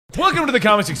Welcome to the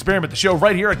Comics Experiment, the show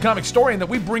right here at Comic Story, and that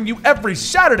we bring you every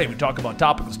Saturday. We talk about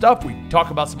topical stuff, we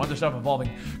talk about some other stuff involving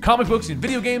comic books and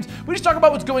video games. We just talk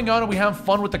about what's going on, and we have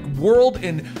fun with the world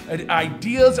and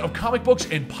ideas of comic books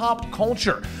and pop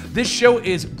culture. This show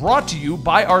is brought to you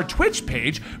by our Twitch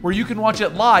page, where you can watch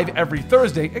it live every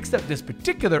Thursday, except this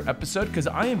particular episode, because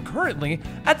I am currently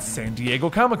at San Diego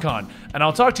Comic-Con. And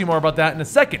I'll talk to you more about that in a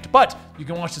second. But you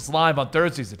can watch this live on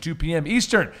Thursdays at 2 p.m.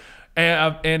 Eastern.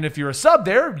 And if you're a sub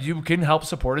there, you can help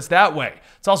support us that way.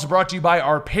 It's also brought to you by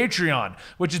our Patreon,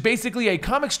 which is basically a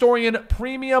Comic Storian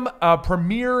premium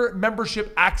premier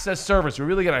membership access service. We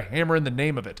really got to hammer in the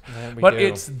name of it. But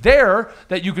it's there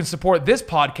that you can support this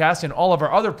podcast and all of our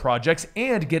other projects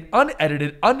and get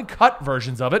unedited, uncut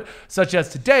versions of it, such as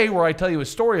today, where I tell you a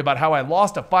story about how I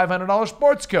lost a $500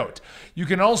 sports coat. You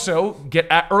can also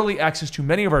get early access to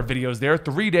many of our videos there,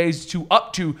 3 days to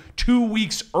up to 2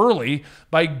 weeks early,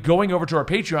 by going over to our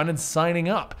Patreon and signing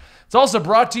up. It's also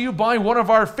brought to you by one of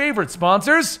our favorite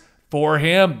sponsors,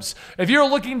 4Hims. If you're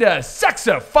looking to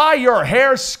sexify your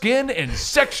hair, skin, and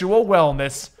sexual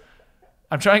wellness,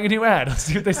 I'm trying a new ad. Let's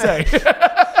see what they say.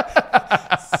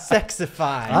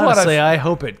 Sexify. Honestly, I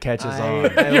hope it catches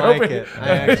on. I like it. I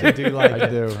actually do like it. I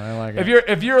do. I like it.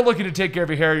 If you're looking to take care of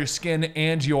your hair, your skin,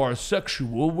 and your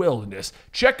sexual wellness,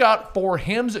 check out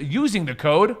 4Hims using the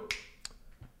code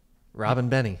Robin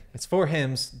Benny. It's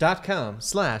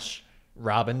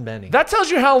 4hims.com/Robin Benny. That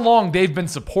tells you how long they've been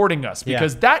supporting us,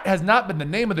 because that has not been the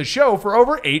name of the show for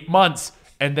over 8 months,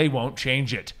 and they won't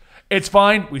change it. It's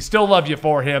fine. We still love you,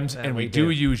 4Hims, and we do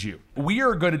use you. We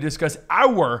are going to discuss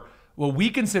what we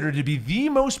consider to be the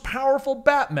most powerful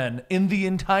Batman in the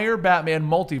entire Batman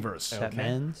multiverse.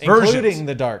 Batman's? Including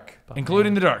the Dark.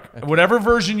 Including the Dark. Okay. Whatever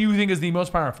version you think is the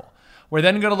most powerful. We're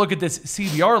then going to look at this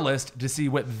CBR list to see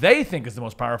what they think is the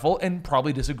most powerful and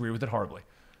probably disagree with it horribly.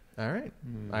 All right.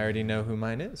 I already know who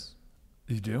mine is.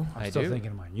 You do? I'm still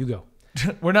thinking of mine. You go.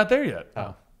 We're not there yet.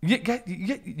 Oh. You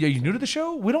new to the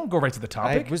show? We don't go right to the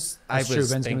topic. That's true.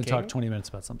 Ben's going to talk 20 minutes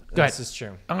about something. This is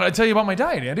true. I'm going to tell you about my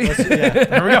diet, Andy.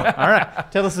 There we go. All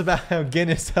right. Tell us about how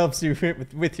Guinness helps you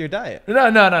with your diet.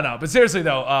 No. But seriously,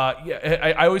 though,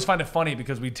 I always find it funny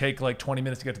because we take like 20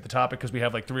 minutes to get to the topic because we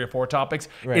have like 3 or 4 topics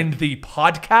in the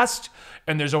podcast.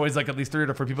 And there's always like at least 3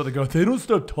 or 4 people that go, they don't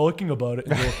stop talking about it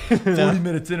until 40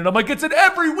 minutes in. And I'm like, it's an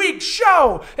every week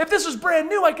show. If this was brand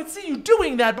new, I could see you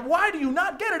doing that. But why do you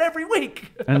not get it every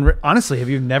week? And honestly, have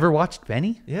you never watched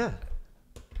Benny? Yeah.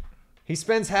 He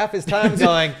spends half his time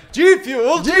going, G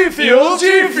Fuel.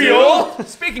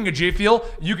 Speaking of G Fuel,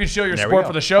 you can show your support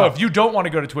for the show. If you don't want to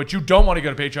go to Twitch, you don't want to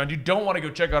go to Patreon, you don't want to go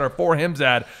check out our 4Hims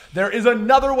ad, there is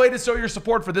another way to show your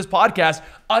support for this podcast,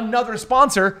 another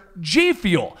sponsor, G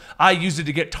Fuel. I use it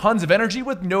to get tons of energy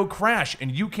with no crash, and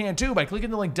you can too by clicking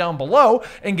the link down below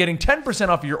and getting 10%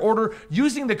 off your order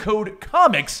using the code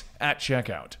COMICS at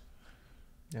checkout.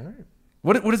 All right.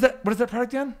 What is that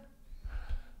product again?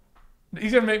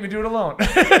 He's going to make me do it alone.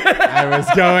 I was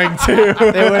going to. It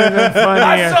would have been funny.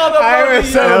 I saw the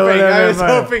I was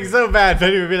hoping so bad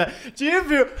that he would be like, G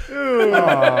Fuel.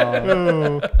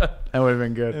 That would have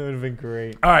been good. It would have been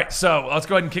great. All right, so let's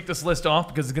go ahead and kick this list off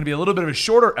because it's going to be a little bit of a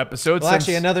shorter episode. Well,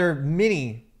 actually, another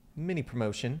mini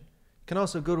promotion. You can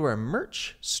also go to our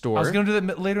merch store. I was going to do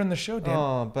that later in the show, Dan.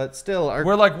 Oh, but still,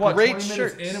 we're like, what, great 20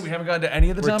 shirts. minutes in and we haven't gotten to any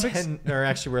of the topics?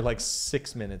 We're like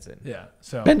 6 minutes in. Yeah,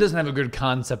 so. Ben doesn't have a good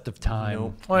concept of time.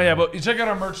 Nope. Oh, yeah, but you check out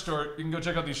our merch store. You can go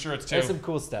check out these shirts, too. There's some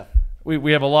cool stuff.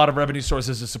 We have a lot of revenue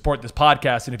sources to support this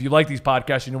podcast, and if you like these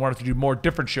podcasts and you want us to do more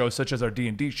different shows, such as our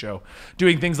D&D show,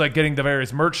 doing things like getting the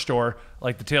various merch store,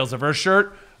 like the Tales of Earth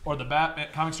shirt, or the Batman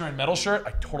Comic Story Metal shirt.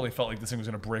 I totally felt like this thing was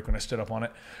going to break when I stood up on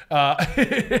it.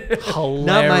 Hilarious.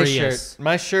 Not my shirt.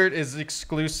 My shirt is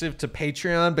exclusive to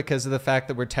Patreon because of the fact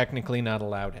that we're technically not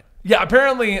allowed it. Yeah,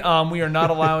 apparently we are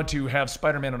not allowed to have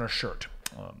Spider-Man on our shirt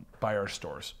by our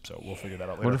stores. So we'll figure that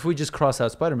out later. What if we just cross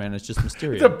out Spider-Man? It's just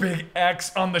Mysterio. The big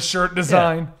X on the shirt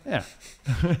design. Yeah.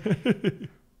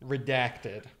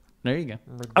 Redacted. There you go.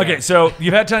 Okay, so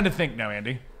you've had time to think now,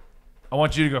 Andy. I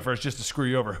want you to go first just to screw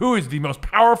you over. Who is the most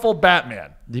powerful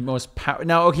Batman? The most power.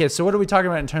 Now, okay, so what are we talking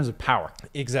about in terms of power?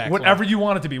 Exactly. Whatever you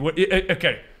want it to be.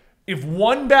 Okay, if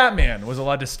one Batman was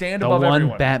allowed to stand above everyone. The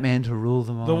one Batman to rule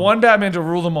them all. The one Batman to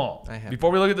rule them all.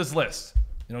 Before we look at this list,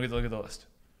 you don't get to look at the list.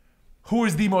 Who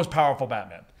is the most powerful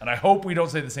Batman? And I hope we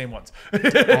don't say the same ones.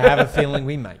 I have a feeling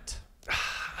we might.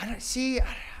 I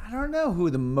don't know who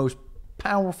the most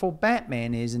powerful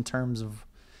Batman is in terms of.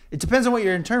 It depends on what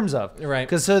you're in terms of. Right.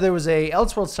 Because so there was a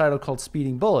Elseworlds title called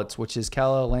Speeding Bullets, which is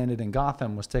Kal-El landed in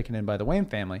Gotham, was taken in by the Wayne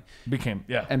family. Became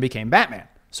Batman.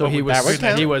 So he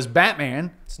was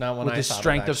Batman. It's not one with I the thought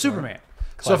strength of actually. Superman.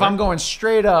 So if Clever. I'm going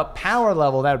straight up power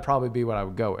level, that would probably be what I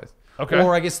would go with. Okay.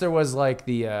 Or I guess there was like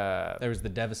the There was the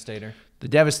Devastator.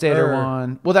 Devastator Or-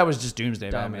 one. Well, that was just Doomsday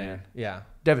Dominator. Batman. Yeah.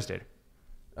 Devastator.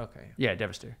 Okay. Yeah,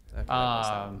 Devastator. I forgot what was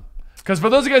that one. Because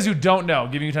for those of you guys who don't know,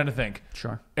 giving you time to think.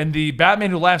 Sure. In the Batman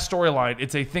Who Laughs storyline,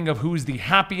 it's a thing of who is the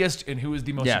happiest and who is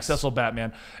the most Yes. successful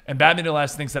Batman. And Batman Who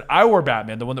Laughs thinks that our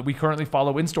Batman, the one that we currently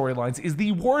follow in storylines, is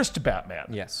the worst Batman.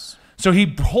 Yes. So he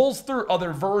pulls through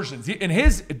other versions. In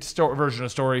his version of the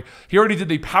story, he already did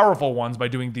the powerful ones by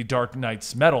doing the Dark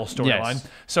Knight's Metal storyline. Yes.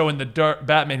 So in the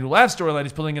Batman Who Laughs storyline,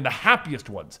 he's pulling in the happiest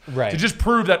ones. Right. To just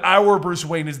prove that our Bruce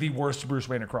Wayne is the worst Bruce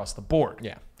Wayne across the board.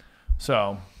 Yeah.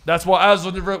 So that's why, as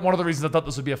one of the reasons I thought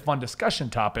this would be a fun discussion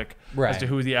topic as Right. to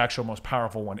who the actual most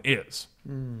powerful one is.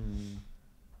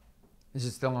 Is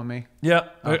it still on me? Yeah.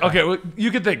 Okay. Well,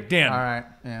 you can think, Dan. All right.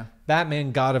 Yeah.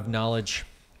 Batman, God of Knowledge.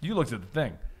 You looked at the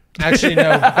thing. Actually,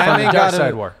 no. From Batman, Dark God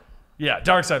Side of War. Yeah.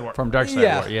 Dark Side War. From Dark Side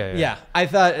Yeah. War. Yeah. Yeah. I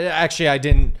thought actually I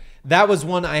didn't. That was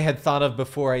one I had thought of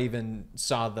before I even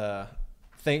saw the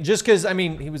thing. Just because I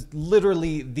mean he was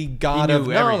literally the God He of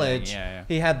knew everything. knowledge. Yeah.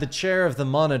 He had the chair of the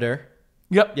Monitor.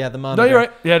 Yep. Yeah, the No, Monitor. you're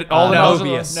right. He had all the no, knowledge of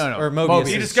Mobius. the- No, Or Mobius.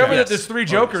 He is discovered chair. that there's 3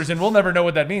 Jokers, and we'll never know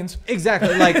what that means.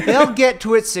 Exactly. Like They'll get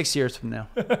to it 6 years from now,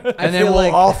 and then feel we'll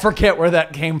like- all forget where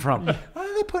that came from. Why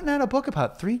are they putting out a book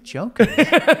about 3 Jokers?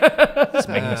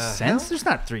 Doesn't make any sense. There's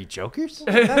not 3 Jokers.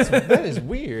 that is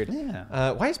weird.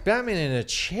 Yeah. Why is Batman in a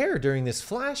chair during this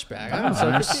flashback? I'm I so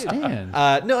don't confused.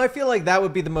 understand. No, I feel like that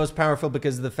would be the most powerful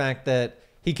because of the fact that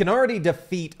he can already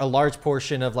defeat a large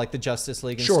portion of like the Justice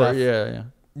League and stuff. Yeah.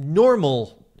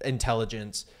 Normal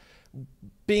intelligence.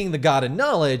 Being the God of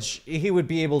knowledge, he would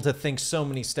be able to think so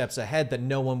many steps ahead that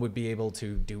no one would be able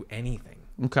to do anything.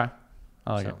 Okay.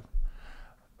 I like it.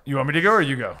 You want me to go or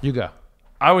you go? You go.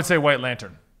 I would say White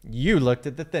Lantern. You looked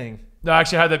at the thing. No, I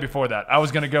actually had that before that. I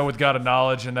was going to go with God of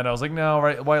Knowledge, and then I was like, no,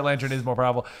 right, White Lantern is more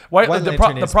powerful. White the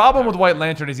Lantern is problem with White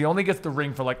Lantern is he only gets the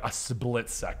ring for like a split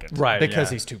second. Right. Because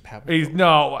he's too powerful.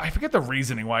 No, I forget the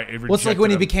reasoning why it Well, it's like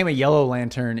when he rejected him. became a Yellow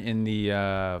Lantern in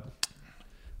the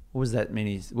what was that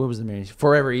mini? What was the mini?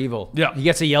 Forever Evil. Yeah. He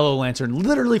gets a Yellow Lantern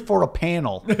literally for a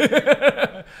panel,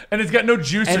 And it's got no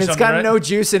juice or and it's something, got right? no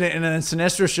juice in it. And then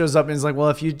Sinestro shows up and he's like, "Well,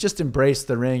 if you just embraced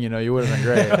the ring, you would have been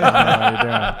great." I don't know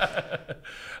what you're doing.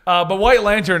 But White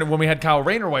Lantern, when we had Kyle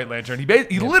Rayner White Lantern,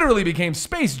 he literally became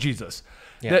Space Jesus.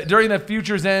 Yeah. During the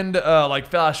Future's End, like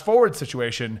flash forward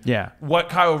situation, Yeah. what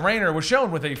Kyle Rayner was shown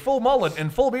with a full mullet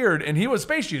and full beard, and he was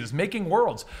Space Jesus, making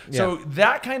worlds. So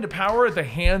that kind of power at the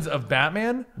hands of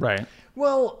Batman, Right.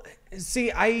 Well,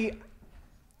 see, I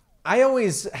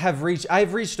always have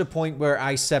I've reached a point where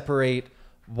I separate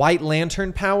White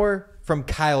Lantern power from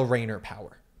Kyle Rayner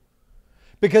power.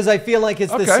 Because I feel like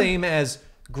it's the Okay. same as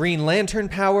Green Lantern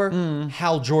power,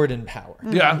 Hal Jordan power.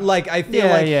 Yeah. Like I feel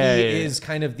Yeah, like yeah, he yeah. is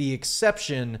kind of the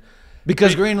exception.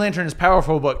 Because Green Lantern is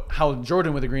powerful, but Hal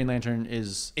Jordan with the Green Lantern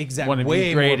is one of way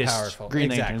the more greatest powerful. Green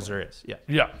Exactly. Lanterns there is. Yeah.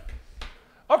 yeah.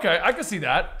 Okay, I can see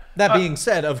that. That being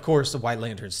said, of course, the White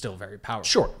Lantern is still very powerful.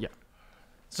 Sure. Yeah.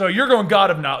 So you're going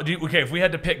God of Knowledge. Okay, if we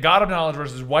had to pick God of Knowledge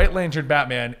versus White Lantern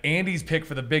Batman, Andy's pick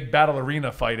for the big battle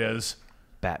arena fight is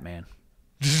Batman.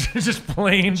 just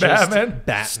plain Just Batman.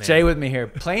 Batman. Stay with me here.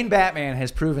 Plain Batman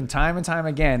has proven time and time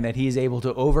again that he is able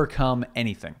to overcome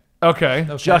anything. Okay.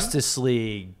 Justice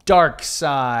League, Dark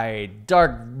Side,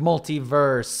 Dark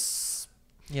Multiverse,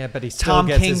 Yeah, but he still Tom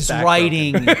gets his King's back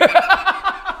writing.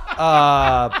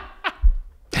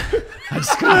 It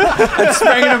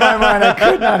sprang into my mind. I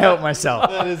could not help myself.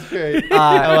 broken. That is great.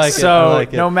 I like So it. I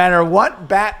like it. no matter what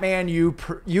Batman you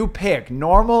pick,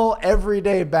 normal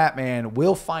everyday Batman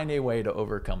will find a way to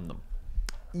overcome them.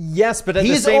 Yes, but at the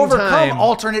He's same overcome time,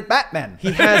 alternate Batman.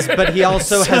 he has, but he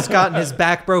also has gotten his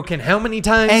back broken how many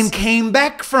times? and came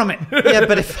back from it. yeah,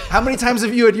 but if How many times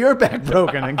have you had your back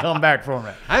broken and come back from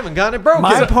it? I haven't gotten it broken.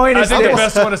 My point I is think the this.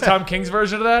 best one is Tom King's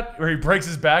version of that, where he breaks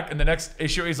his back, and the next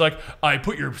issue he's like, "I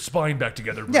put your spine back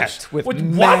together." Bruce." Yes, with What?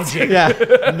 magic.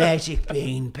 yeah, Magic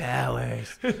Bane powers.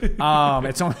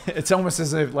 It's almost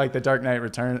as if like the Dark Knight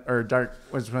Return or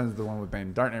which one's the one with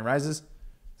Bane? Dark Knight Rises.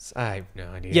 I have no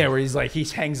idea. Yeah, where he's like he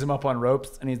hangs him up on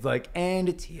ropes and he's like, and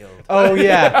it's healed. Oh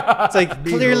yeah. It's like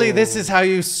clearly this is how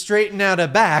you straighten out a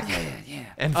back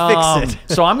and fix it.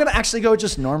 So I'm gonna actually go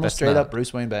just normal, That's straight not- up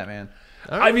Bruce Wayne Batman.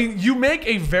 I mean, you make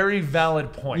a very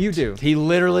valid point. You do. He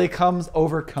literally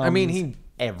overcomes. I mean, he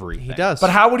everything. he does.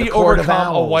 But how would he The Court of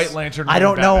overcome a Owls. White Lantern? I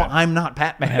don't know. Batman? I'm not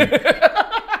Batman.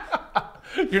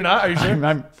 You're not. Are you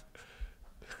sure?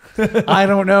 I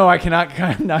don't know. I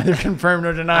cannot neither confirm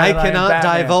nor deny. I that cannot am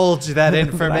Batman. divulge that That I am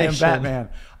information. Batman.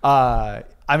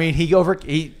 I mean,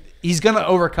 he's gonna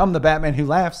overcome the Batman who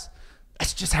laughs.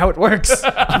 That's just how it works.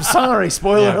 I'm sorry,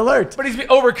 spoiler alert. But he's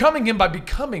overcoming him by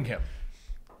becoming him.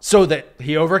 So that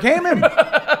he overcame him.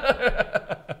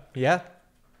 Yeah.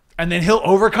 And then he'll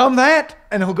overcome that,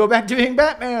 and he'll go back to being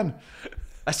Batman.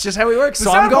 That's just how he works. The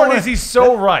So sad I'm part going. is he's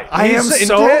so right. I am He's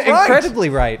so right. incredibly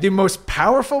right. The most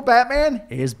powerful Batman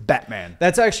is Batman.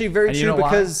 That's actually very And you true know why?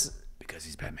 because Because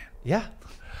he's Batman. yeah.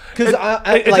 Because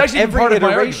it's like actually every part of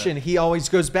my iteration, he always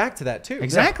goes back to that too.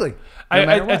 Exactly. No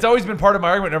matter what. It's always been part of my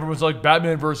argument. Everyone's like,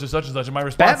 Batman versus such and such. And my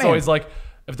response is Batman. always like,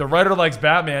 if the writer likes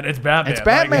Batman, it's Batman. It's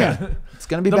Batman. Like, It's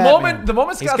gonna be the Batman.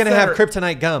 moment He's Scott gonna have Snyder-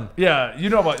 kryptonite gum. Yeah, you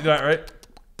know about that, right?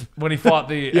 When he fought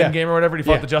the Yeah. Endgame or whatever, he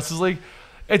fought Yeah. the Justice League.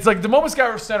 It's like the moment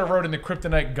Scott Snyder wrote in the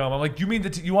kryptonite gum, I'm like, you mean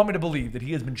that you want me to believe that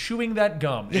he has been chewing that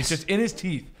gum? It's just in his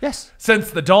teeth. Yes.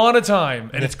 Since the dawn of time,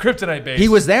 and it's kryptonite based. He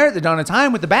was there at the dawn of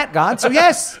time with the Bat God, so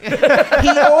yes, he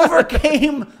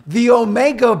overcame the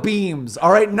Omega beams.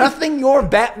 All right, nothing your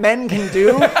Batmen can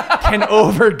do can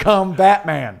overcome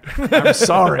Batman. I'm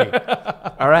sorry.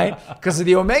 All right, because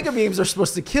the Omega beams are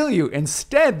supposed to kill you.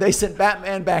 Instead, they sent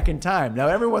Batman back in time. Now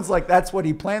everyone's like, that's what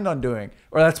he planned on doing,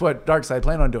 or that's what Darkseid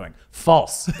planned on doing.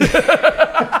 False.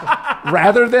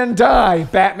 Rather than die,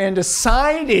 Batman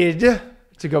decided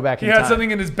to go back He in had time.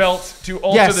 something in his belt to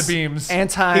alter the beams.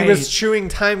 Anti. He was chewing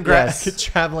time grass, Yes.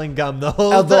 traveling gum the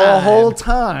whole time. the whole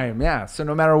time. Yeah. So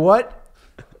no matter what,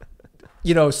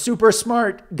 super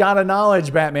smart, got a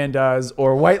knowledge Batman does,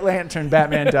 or White Lantern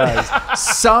Batman does,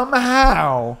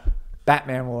 somehow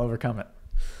Batman will overcome it.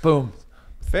 Boom.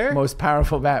 Fair. Most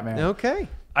powerful Batman. Okay.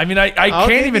 I mean, I I'll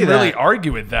can't give even you really that.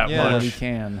 argue with that Yeah. much. You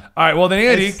can. All right, well then,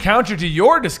 Andy, It's- counter to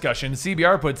your discussion,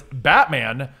 CBR puts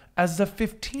Batman as the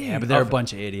 15. Yeah, but they're a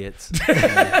bunch of idiots.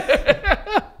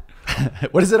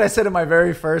 What is it I said in my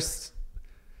very first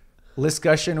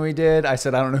discussion we did? I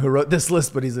said, I don't know who wrote this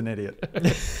list, but he's an idiot.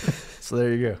 So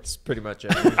there you go. That's pretty much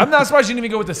it. I'm not surprised you didn't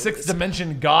even go with the 6th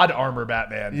dimension God armor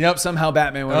Batman. Yep, somehow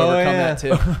Batman would Oh, overcome yeah. that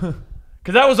too.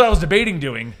 Because that was what I was debating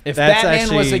doing. If That's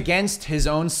Batman was actually- against his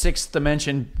own 6th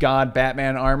dimension God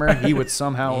Batman armor, he would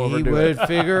somehow He overdo would it.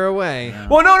 figure a way.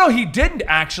 Well, no, he didn't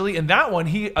actually. In that one,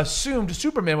 he assumed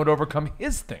Superman would overcome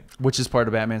his thing. Which is part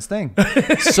of Batman's thing.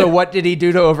 So what did he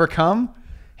do to overcome?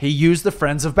 He used the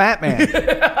friends of Batman,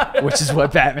 which is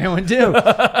what Batman would do.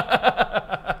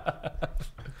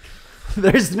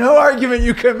 There's no argument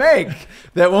you can make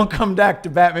that won't come back to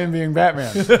Batman being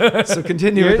Batman. So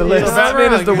continue with the You're So list. not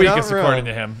Batman wrong, is the you're not weakest, wrong. according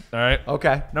to him. All right.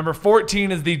 Okay. Number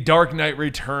 14 is the Dark Knight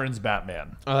Returns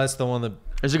Batman. Oh, that's the one that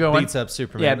There's a good one. beats up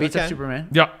Superman. Yeah, beats Okay. up Superman.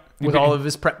 Yep. With all of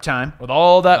his prep time. with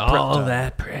all that prep All time.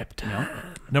 that prep time.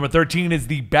 Number 13 is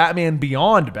the Batman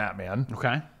Beyond Batman.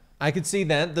 Okay. I could see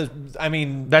that.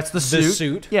 That's the suit.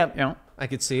 suit. Yep. Yeah. I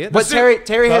could see it. But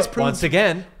Terry has But proven once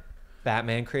again,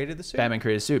 Batman created the suit. Batman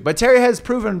created a suit. But Terry has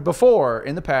proven before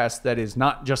in the past that is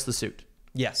not just the suit.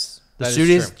 Yes, The that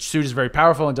suit is very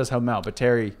powerful and does help him out. But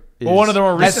Terry is, Well, one of the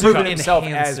more has recent proven copies himself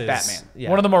as enhances- Batman. Yeah.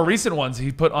 One of the more recent ones,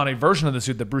 he put on a version of the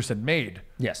suit that Bruce had made.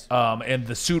 Yes. And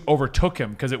the suit overtook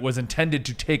him because it was intended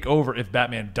to take over if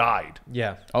Batman died.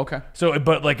 Yeah. Okay. So,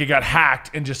 but like it got hacked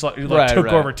and just like Right, took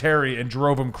right. over Terry and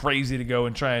drove him crazy to go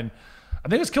and try and, I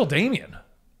think it was kill Damien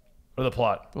for the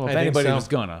plot. Well, I if think anybody so. was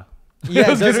gonna.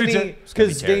 Yeah, was gonna doesn't be he? Ter-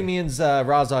 Because Terry. Damien's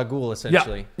Ra's al Ghul,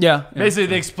 essentially. Yeah. Basically,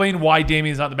 they explained why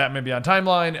Damien's not the Batman Beyond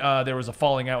timeline. There was a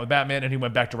falling out with Batman, and he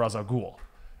went back to Ra's al Ghul,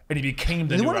 and he became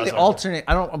the new One of Ra's the al Ghul. alternate,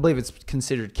 I don't believe it's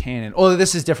considered canon. Oh,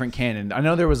 this is different canon. I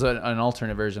know there was an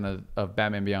alternate version of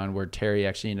Batman Beyond where Terry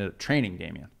actually ended up training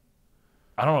Damien.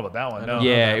 I don't know about that one. No,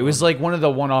 Yeah, it was like one of the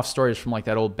one-off stories from like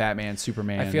that old Batman,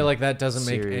 Superman. I feel like that doesn't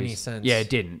make series. any sense. Yeah, it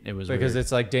didn't. It was Because weird.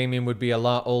 it's like Damien would be a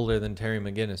lot older than Terry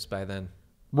McGinnis by then,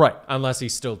 right. unless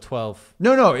he's still 12.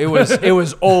 No, it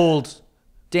was old.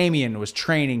 Damien was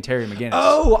training Terry McGinnis.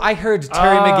 Oh, I heard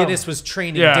Terry McGinnis was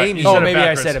training Yeah, Damien. you Oh, said it maybe I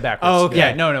backwards. said it backwards. Oh, okay.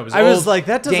 Yeah, no, it was. I was old like,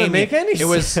 that doesn't Damien. make any It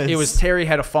was sense. Terry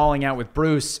had a falling out with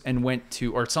Bruce and went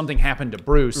to, or something happened to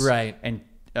Bruce. Right. And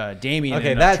Damien Okay,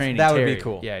 ended up training that would Terry. be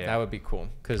cool. Yeah. That would be cool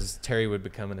because Terry would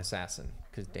become an assassin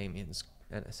because Damien's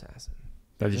an assassin.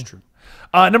 That is true.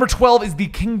 Number 12 is the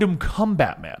Kingdom Come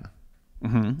Batman.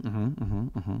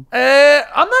 I'm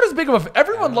not as big of a.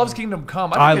 Everyone loves Kingdom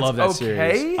Come. I think love it's that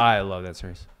okay. series. I love that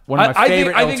series. One of my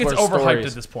favorite I think it's Elseworlds overhyped stories.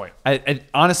 at this point.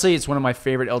 Honestly, it's one of my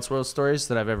favorite Elseworlds stories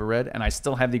that I've ever read, and I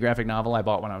still have the graphic novel I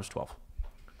bought when I was 12.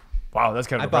 Wow, that's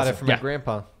kind I of bought it impressive. for my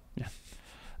grandpa.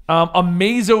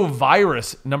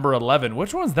 Amazovirus number 11.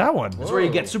 Which one's that one? That's where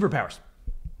you get superpowers.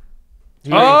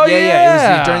 Oh, It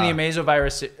was during the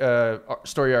Amazovirus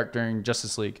story arc during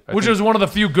Justice League, Which was one of the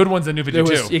few good ones in New It 52.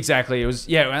 was exactly. It was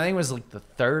I think it was like the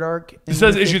third arc. It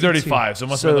says issue 35, so it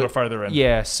must be a little farther in.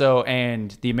 Yeah. So and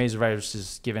the Amazovirus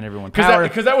is giving everyone power.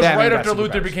 Because that was Batman right got after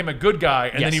Luthor superpowers. became a good guy,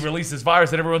 and then he Yes. released his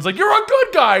virus, and everyone's like, "You're a good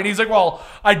guy," and he's like, "Well,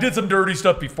 I did some dirty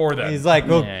stuff before that." He's like,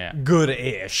 well, Yeah.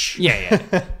 good-ish. Yeah.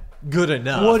 Good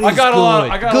enough. What I got a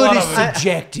lot. I got a Good lot is of.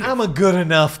 subjective. I'm a good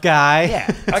enough guy. Yeah.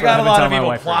 I got a I've been lot telling of my evil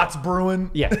wife plots brewing.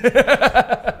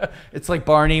 Yeah. It's like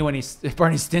Barney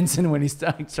Barney Stinson when he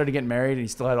started getting married and he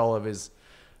still had all of his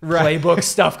playbook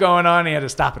stuff going on. He had to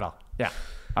stop it all. Yeah.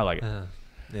 I like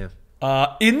it.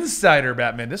 Yeah. Insider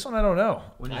Batman. This one I don't know.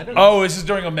 I don't Oh, this is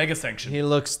during Omega Sanction. He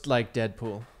looks like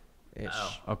Deadpool.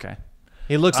 Okay.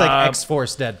 He looks like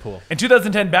X-Force Deadpool. In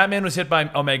 2010, Batman was hit by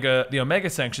the Omega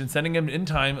Sanction, sending him in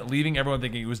time, leaving everyone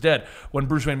thinking he was dead. When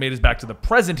Bruce Wayne made his back to the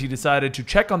present, he decided to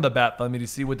check on the Bat Family to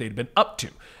see what they'd been up to.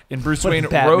 And Bruce Wayne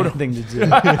wrote thing to do.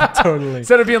 Totally.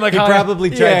 instead of being like, He "Hi,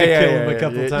 probably tried to kill him a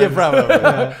couple times. Yeah,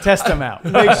 probably. Test him out.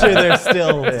 Make sure they're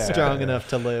still strong enough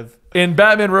to live. In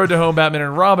Batman Road to Home, Batman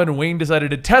and Robin, Wayne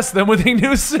decided to test them with a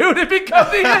new suit and become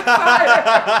the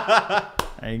Insider.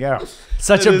 There you go.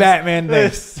 Such a Batman thing.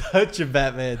 It's such a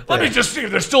Batman thing. Let me just see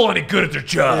if they're still any good at their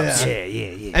jobs.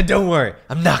 Yeah. And don't worry,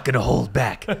 I'm not going to hold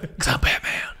back. 'Cause I'm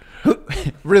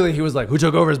Batman. Really, he was like, who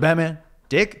took over as Batman?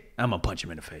 Dick? I'm going to punch him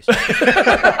in the face.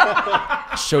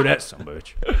 Show that son of a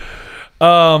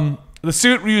bitch. The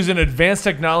suit used an advanced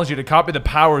technology to copy the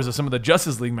powers of some of the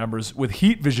Justice League members. With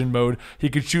heat vision mode, he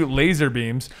could shoot laser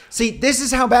beams. See, this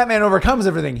is how Batman overcomes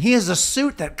everything. He has a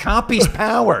suit that copies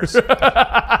powers.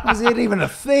 Is it even a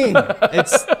thing?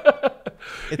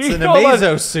 It's You an know what?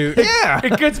 Amazo suit. Yeah.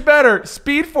 It gets better.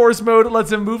 Speed Force mode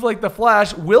lets him move like the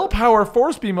Flash. Willpower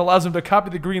Force Beam allows him to copy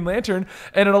the Green Lantern.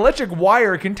 And an electric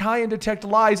wire can tie and detect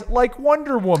lies like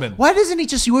Wonder Woman. Why doesn't he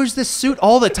just use this suit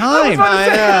all the time? I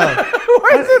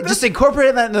know. Just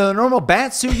incorporate that into the normal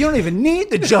bat suit. You don't even need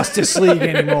the Justice League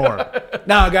anymore.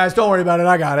 No, guys, don't worry about it.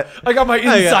 I got it. I got my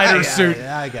insider suit.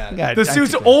 I got it. The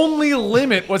suit's only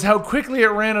limit was how quickly it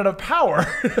ran out of power.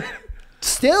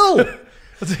 Still.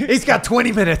 He's got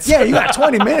 20 minutes. Yeah, you got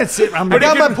 20 minutes. I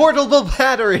got my portable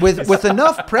battery. With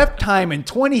enough prep time and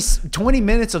 20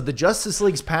 minutes of the Justice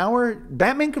League's power,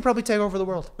 Batman could probably take over the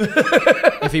world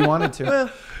if he wanted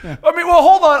to. I mean, well,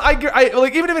 hold on. I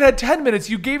like even if it had 10 minutes,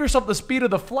 you gave yourself the speed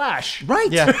of the Flash.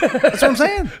 Right. Yeah. That's what I'm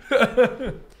saying.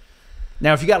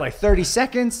 Now, if you got like 30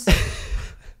 seconds,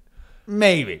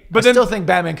 maybe. But I then- still think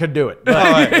Batman could do it. You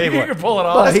can pull it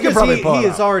off. He could Because probably pull it he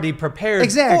is off. already prepared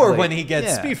Exactly. for when he gets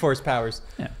Yeah. Speed Force powers.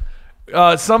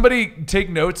 Somebody take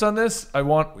notes on this. I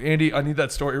need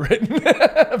that story written.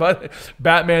 About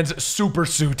Batman's super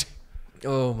suit.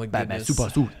 Oh my Batman goodness. super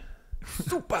suit.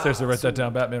 Seriously, write that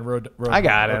down. Batman Road. I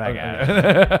got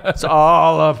it. It's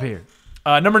all up here.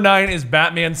 Number 9 is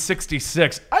Batman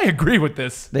 66. I agree with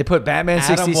this. They put Batman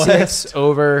Adam 66 West.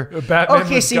 over. Batman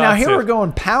Okay, was see now here Godsend. we're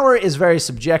going. Power is very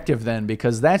subjective then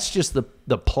because that's just the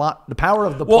plot, the power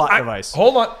of the plot device.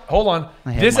 Hold on.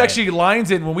 had This my- actually lines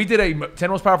in when we did a 10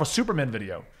 most powerful Superman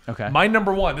video. Okay. My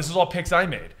number 1. This is all picks I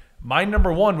made. My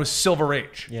number 1 was Silver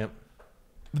Age. Yep.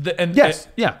 Yes,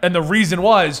 yeah. And the reason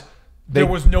was there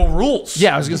was no rules.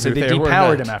 Yeah, I was gonna say they There were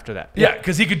depowered not. him after that. Yeah,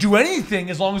 because he could do anything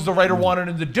as long as the writer wanted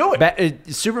him to do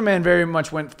it. Superman very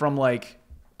much went from like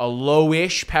a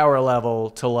low-ish power level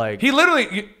to like He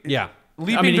literally Yeah.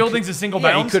 leaping I mean, he buildings could- in single yeah,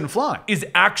 he bounds. couldn't fly. Is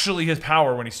actually his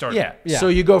power when he started. yeah. Yeah. So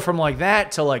you go from like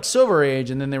that to like Silver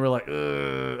Age, and then they were like,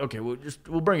 okay,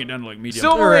 we'll bring it down to like medium.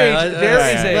 Silver Age.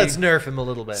 There is a let's nerf him a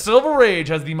little bit. Silver Age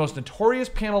has the most notorious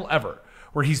panel ever,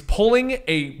 where he's pulling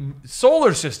a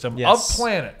solar system Yes. of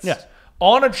planets Yes.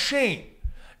 on a chain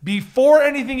before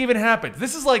anything even happens.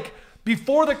 This is like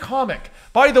before the comic.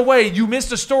 By the way, you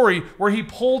missed a story where he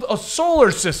pulled a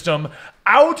solar system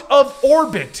out of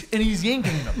orbit and he's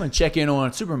yanking them. I'm gonna check in on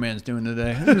what Superman's doing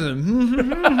today.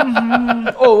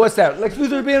 Oh, what's that? Lex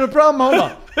Luthor being a problem?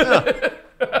 Hold on.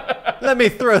 Let me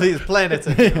throw these planets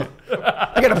at you.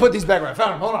 I gotta put these back where I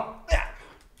found them. Hold on. Yeah.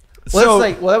 Well, So-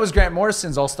 that's like that was Grant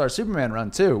Morrison's All-Star Superman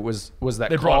run too. Was that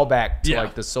They brought- callback to yeah.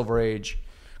 like the Silver Age,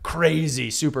 crazy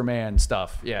Superman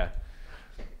stuff? Yeah.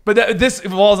 But this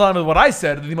falls on to what I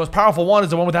said. The most powerful one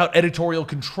is the one without editorial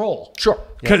control. Sure.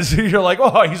 Because you're like,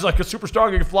 oh, he's like a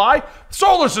superstar, he can fly.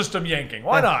 Solar system yanking.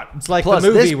 Why not? It's like Plus the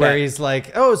movie this where bat- he's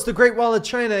like, oh, it's the Great Wall of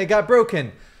China. It got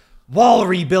broken. Wall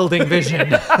rebuilding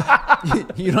vision.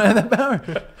 You don't have that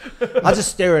power. I'll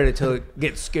just stare at it till it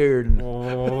gets scared and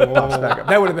pops back up.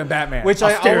 That would have been Batman. Which I'll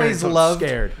I stare at it always till it's loved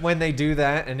Scared. when they do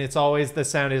that. And it's always the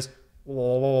sound is,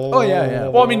 Oh yeah.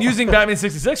 Well, I mean, using Batman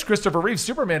 66, Christopher Reeve's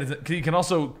Superman, he can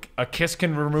also, a kiss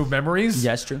can remove memories.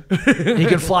 Yes, true. He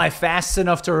can fly fast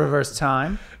enough to reverse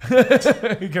time.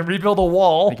 He can rebuild a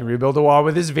wall. He can rebuild a wall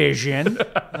with his vision.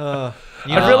 I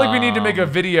feel like we need to make a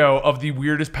video of the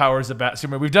weirdest powers of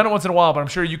Superman. We've done it once in a while, but I'm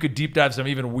sure you could deep dive some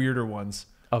even weirder ones.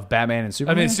 Of Batman and I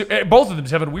Superman? mean, both of them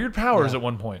having weird powers at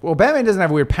one point. Well, Batman doesn't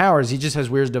have weird powers. He just has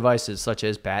weird devices, such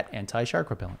as bat anti-shark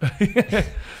repellent.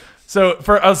 So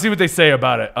I'll see what they say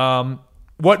about it.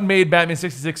 What made Batman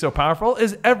 66 so powerful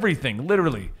is everything,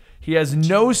 literally. He has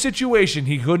no situation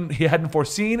he hadn't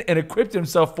foreseen and equipped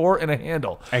himself for in a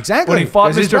handle. Exactly, When he fought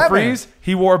 'cause he's Mr. Batman. Freeze,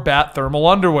 he wore bat thermal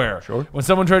underwear. Sure. When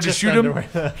someone tried to shoot him,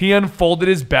 he unfolded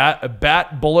his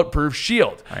bat bulletproof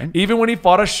shield. Right. Even when he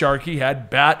fought a shark, he had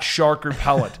bat shark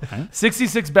repellent.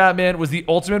 66 Batman was the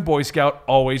ultimate Boy Scout,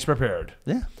 always prepared.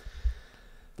 Yeah.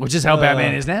 Which is how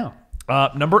Batman is now.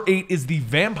 Number 8 is the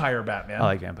Vampire Batman. I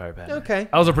like Vampire Batman. Okay.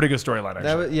 That was a pretty good storyline, actually.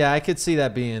 That was, yeah, I could see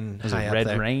that being Was high it up Red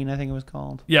there. Rain, I think it was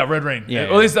called? Yeah, Red Rain. Yeah,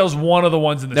 At least that was one of the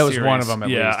ones in the That was series. one of them, at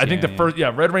yeah, least. I think Yeah, the first.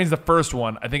 Yeah, Red Rain's the first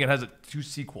one. I think it has 2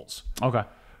 sequels Okay.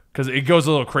 because it goes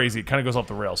a little crazy. It kind of goes off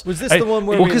the rails. Was this the one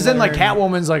where Well, we because then like learned-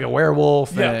 Catwoman's like a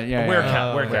werewolf. Yeah, and,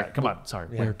 Werecat. Come on. Sorry,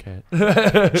 Yeah.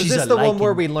 Werecat. Is She's this a the one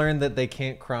where lichen. we learned that they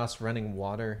can't cross running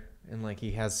water and like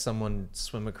he has someone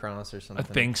swim across or something?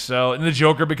 I think so. And the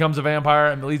Joker becomes a vampire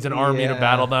and leads an army to Yeah.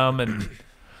 battle them. And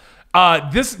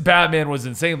this Batman was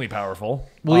insanely powerful.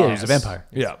 Well, yeah, he's a vampire.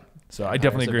 Yeah. So I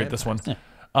definitely a agree with this one.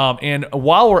 vampire. And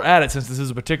while we're at it, since this is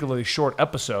a particularly short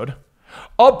episode,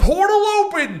 a portal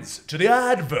opens to the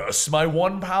Adverse, my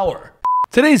one power.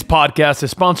 Today's podcast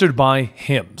is sponsored by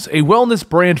Hims, a wellness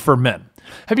brand for men.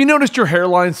 Have you noticed your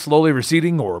hairline slowly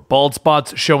receding or bald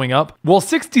spots showing up? Well,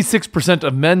 66%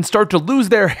 of men start to lose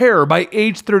their hair by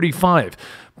age 35.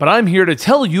 But I'm here to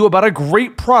tell you about a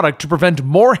great product to prevent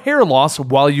more hair loss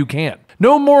while you can.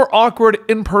 No more awkward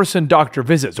in-person doctor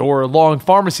visits or long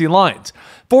pharmacy lines.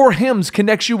 4Hims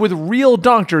connects you with real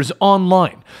doctors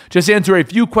online. Just answer a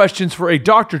few questions for a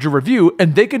doctor to review,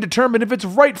 and they can determine if it's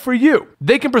right for you.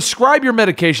 They can prescribe your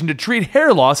medication to treat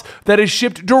hair loss that is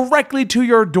shipped directly to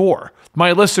your door.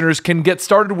 My listeners can get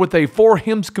started with a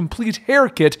 4Hims Complete Hair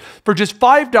Kit for just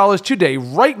 $5 today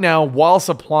right now while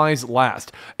supplies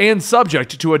last, and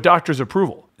subject to a doctor's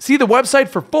approval. See the website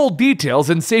for full details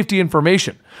and safety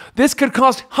information. This could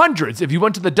cost hundreds if you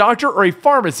went to the doctor or a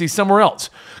pharmacy somewhere else.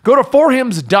 Go to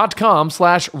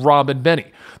 4hims.com/RobandBenny.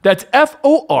 That's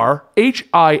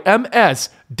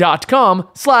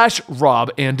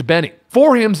FORHIMS.com/RobandBenny.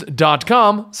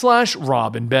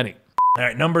 4hims.com/RobandBenny. All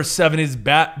right, number 7 is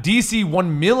DC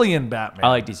 1 Million Batman. I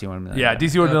like DC 1 Million. Yeah,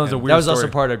 DC 1 Million is a weird That was story. also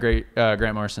part of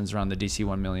Grant Morrison's run, the DC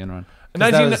 1 Million run.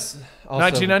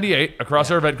 1998, a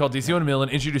crossover event called DC 1 Million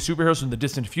introduced superheroes from the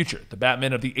distant future. The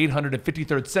Batman of the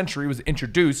 853rd century was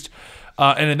introduced,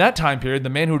 and in that time period, the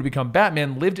man who would become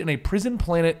Batman lived in a prison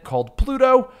planet called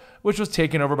Pluto, which was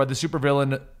taken over by the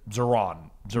supervillain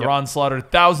Zoran. Zoran slaughtered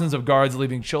thousands of guards,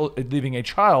 leaving a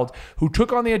child who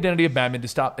took on the identity of Batman to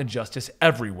stop injustice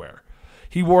everywhere.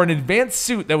 He wore an advanced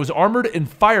suit that was armored and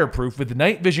fireproof with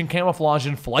night vision camouflage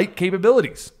and flight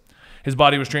capabilities. His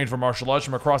body was trained for martial arts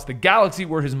from across the galaxy,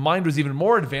 where his mind was even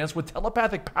more advanced with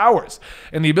telepathic powers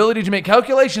and the ability to make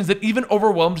calculations that even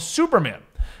overwhelmed Superman.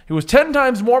 He was 10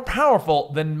 times more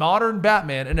powerful than modern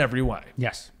Batman in every way.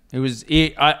 Yes. It was.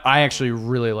 I actually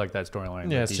really like that storyline.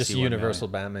 Yeah, with it's just DC 1 Universal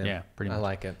Million. Batman. Yeah, pretty much. I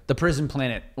like it. The prison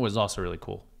planet was also really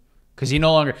cool because he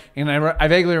no longer. And I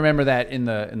vaguely remember that in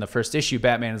the first issue,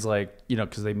 Batman is like,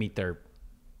 because they meet their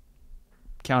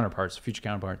counterparts, future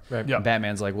counterparts. Right. Yeah. And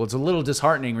Batman's like, well, it's a little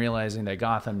disheartening realizing that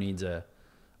Gotham needs a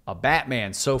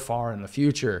Batman so far in the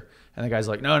future. And the guy's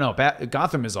like, no,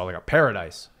 Gotham is all like a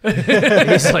paradise.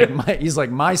 he's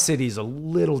like, my city's a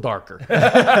little darker.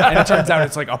 And it turns out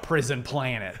it's like a prison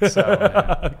planet. So,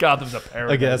 yeah. Gotham's a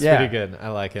paradise. Okay, that's Yeah. pretty good. I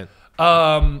like it.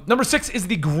 Number 6 is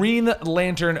the Green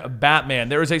Lantern Batman.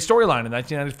 There is a storyline in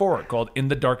 1994 called In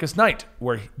the Darkest Night,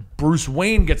 where Bruce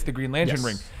Wayne gets the Green Lantern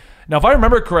ring. Now, if I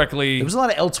remember correctly, There was a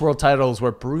lot of Elseworld titles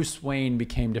where Bruce Wayne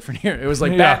became different hero. It was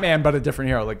like Yeah. Batman, but a different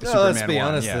hero, like the No, Superman let's be one.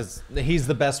 honest. Yeah. He's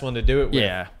the best one to do it with.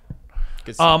 Yeah.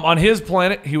 on his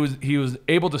planet, he was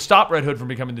able to stop Red Hood from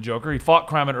becoming the Joker. He fought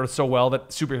crime on Earth so well that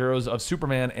superheroes of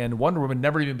Superman and Wonder Woman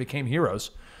never even became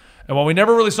heroes. And while we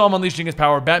never really saw him unleashing his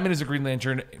power, Batman as a Green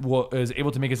Lantern is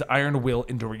able to make his iron will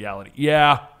into reality.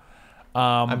 Yeah.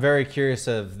 I'm very curious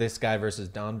of this guy versus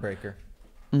Dawnbreaker.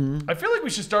 I feel like we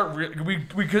should start.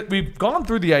 We've gone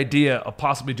through the idea of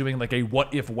possibly doing like a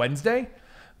What If Wednesday,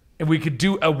 and we could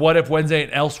do a What If Wednesday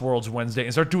and Elseworlds Wednesday,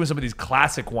 and start doing some of these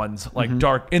classic ones like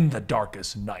In the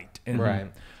Darkest Night, and Right.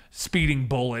 Speeding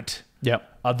Bullet,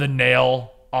 Yep. The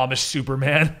Nail, Amish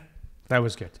Superman. That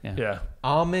was good. Yeah. Yeah.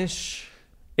 Amish.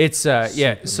 It's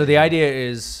yeah. So the idea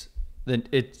is that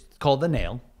it's called the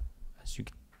Nail, as you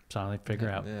can probably figure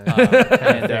out.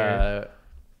 And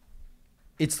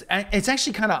it's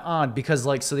actually kind of odd because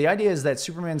like so the idea is that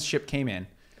Superman's ship came in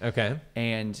Okay.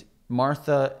 and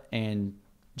Martha and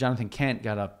Jonathan Kent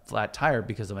got a flat tire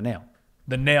because of a nail.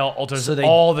 The nail alters So they-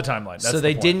 all the timeline. That's so the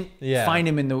they point. didn't Yeah. find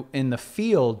him in the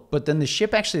field, but then the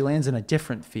ship actually lands in a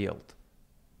different field,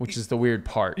 which is the weird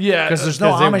part. Yeah, because there's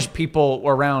no 'cause they- Amish people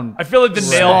around. I feel like the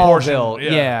nail portion.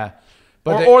 Smallville, yeah.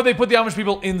 But Or they put the Amish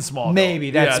people in Smallville. Maybe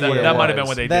that's yeah, what it that might have been was.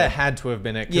 what they That did. had to have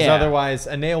been it, because Yeah. otherwise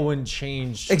a nail wouldn't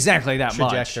change exactly that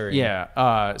trajectory. much.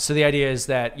 Yeah. So the idea is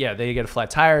that they get a flat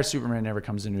tire. Superman never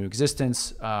comes into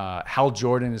existence. Hal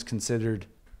Jordan is considered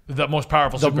The most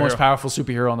powerful the superhero. most powerful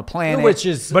superhero on the planet. Which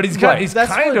is, But he's right, kind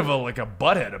that's of what- like a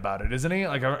butthead about it, isn't he?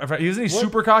 Like, isn't he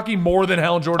super cocky more than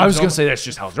Hal Jordan? I was gonna say that's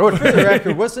just Hal Jordan. For the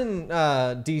record, wasn't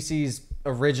DC's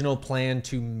original plan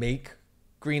to make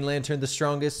Green Lantern the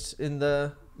strongest in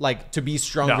the to be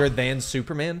stronger No. than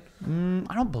Superman?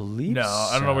 I don't believe. No,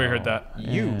 I don't know where you heard that.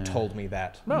 You told me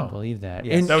that. I don't believe that.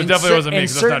 Yes. That definitely wasn't me, In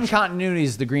 'cause that's certain not-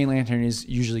 continuities, the Green Lantern is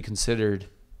usually considered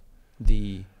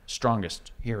the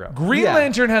strongest hero. Green Yeah.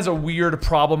 Lantern has a weird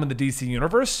problem in the DC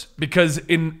universe because,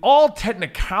 in all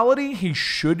technicality, he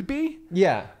should be.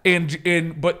 Yeah.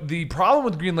 But the problem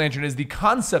with Green Lantern is the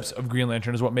concepts of Green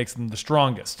Lantern is what makes them the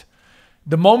strongest.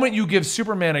 The moment you give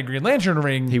Superman a Green Lantern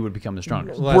ring, He would become the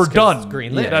strongest. Well, we're that's 'cause done.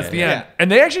 Green Yeah, Lantern. that's the end.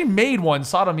 And they actually made one,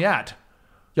 Sodom Yat.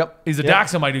 Yep. He's a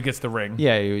Daxamite who gets the ring.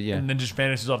 Yeah. Yeah. And then just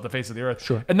vanishes off the face of the earth.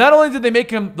 Sure. And not only did they make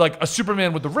him like a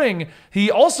Superman with the ring, he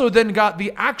also then got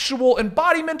the actual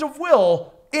embodiment of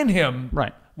will in him.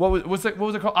 Right. What was it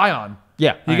called? Ion.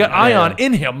 Yeah, He got Ion, Ion yeah.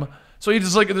 in him. So he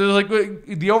just like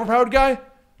the overpowered guy,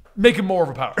 make him more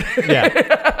overpowered.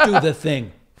 Yeah. Do the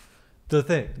thing. The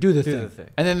thing. Do the thing.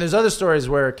 And then there's other stories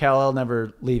where Kal-El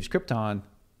never leaves Krypton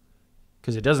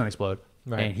because it doesn't explode,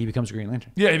 Right. and he becomes Green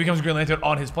Lantern. Yeah, he becomes Green Lantern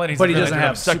on his planet. He's But the he Green doesn't Lantern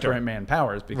have sector. Superman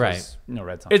powers because Right. no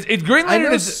red sun. It's Green I Lantern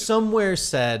know is somewhere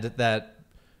said that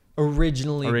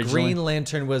originally Originally? Green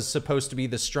Lantern was supposed to be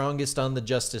the strongest on the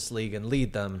Justice League and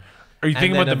lead them. Are you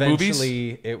thinking and then about the movies?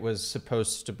 eventually it was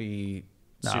supposed to be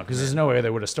No, because there's no way they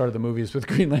would have started the movies with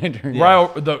Green Lantern.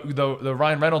 The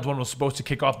Ryan Reynolds one was supposed to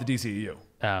kick off the DCEU.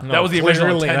 That was the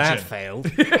original Clearly that intention.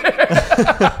 failed.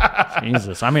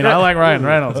 Jesus. I mean, I like Ryan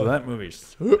Reynolds, but that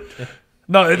movie's.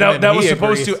 No, that was he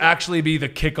supposed agrees. to actually be the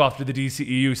kickoff to the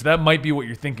DCEU. So that might be what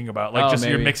you're thinking about. Like, Oh, just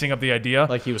you're maybe. mixing up the idea.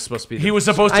 Like he was supposed to be. He was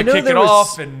supposed I to know kick there it was,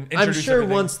 off and I'm introduce sure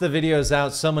everything. once the video's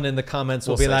out, someone in the comments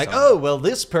will We'll be say like, something. "Oh, well,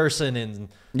 this person in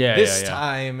Yeah, this yeah, yeah.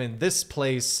 time in this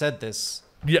place said this."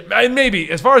 Yeah, and maybe.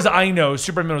 As far as I know,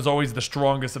 Superman was always the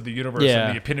strongest of the universe Yeah.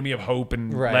 and the epitome of hope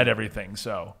and Right. led everything.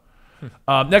 So,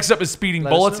 next up is Speeding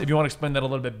Let us Bullets. know. If you want to explain that a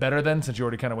little bit better, then, since you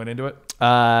already kind of went into it.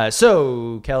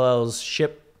 So Kal-El's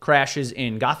ship crashes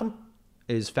in Gotham,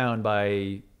 is found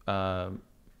by The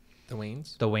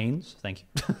Waynes. the Waynes. Thank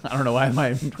you. I don't know why my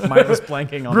mind was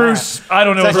blanking on Bruce, I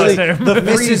don't know his It's last actually name.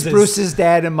 the Mrs. Freezes. Bruce's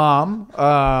dad and mom.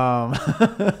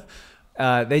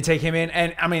 They take him in,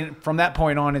 and I mean, from that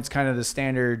point on, it's kind of the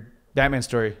standard Batman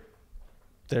story.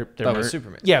 They're But with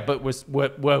Superman. Yeah, but with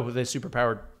with a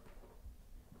superpowered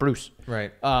Bruce.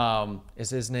 Right.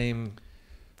 Is his name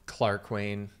Clark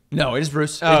Wayne? No, it is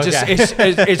Bruce. Oh, it's just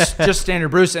okay. it's just standard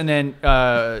Bruce, and then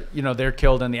they're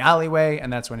killed in the alleyway,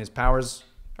 and that's when his powers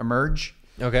emerge.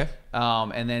 Okay.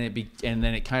 And then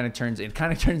it kind of turns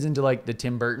into like the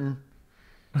Tim Burton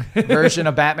version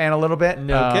of Batman a little bit.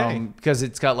 Okay. Because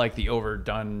it's got like the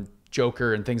overdone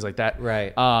Joker and things like that.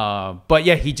 Right. But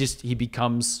yeah, he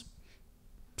becomes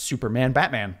Superman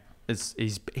Batman.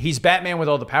 He's Batman with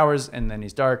all the powers, and then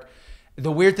he's dark.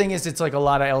 The weird thing is, it's like a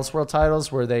lot of Elseworld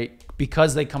titles where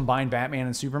because they combine Batman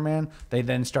and Superman, they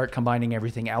then start combining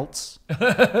everything else.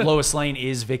 Lois Lane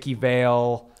is Vicky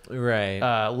Vale. Right.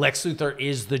 Lex Luthor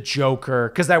is the Joker,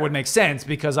 because that would make sense,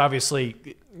 because obviously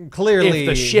Clearly, if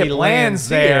the ship he lands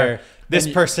there, here, this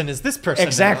then person is this person.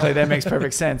 exactly, now. that makes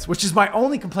perfect sense, which is my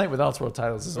only complaint with Elseworld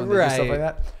titles, is when they do stuff Right.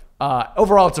 like that.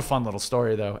 Overall, it's a fun little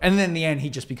story, though. And then in the end, he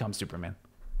just becomes Superman.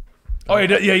 Oh,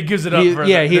 yeah, he gives it up. For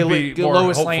Lois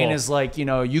Lois Lane is like,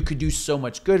 you could do so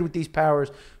much good with these powers,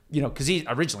 because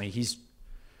he's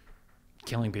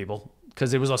killing people.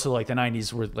 Because it was also like the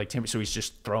 90s where like so he's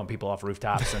just throwing people off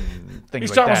rooftops and things He's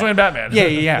like that. Thomas Wayne Batman.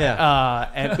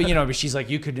 Yeah. But she's like,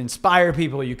 you could inspire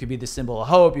people, you could be the symbol of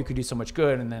hope, you could do so much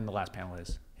good, and then the last panel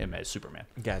is him as Superman.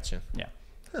 Gotcha. Yeah.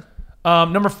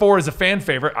 Number 4 is a fan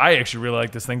favorite. I actually really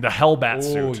like this thing, the Hellbat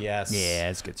Oh suit. yes. Yeah,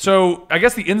 it's good. So I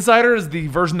guess the Insider is the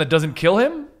version that doesn't kill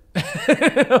him.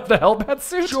 The Hellbat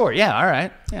suit? Sure. Yeah. All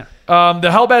right. Yeah. The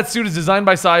Hellbat suit is designed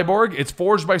by Cyborg. It's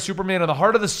forged by Superman in the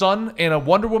heart of the sun and a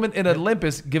Wonder Woman in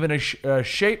Olympus, given a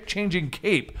shape-changing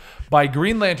cape by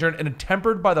Green Lantern and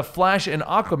tempered by the Flash and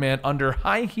Aquaman under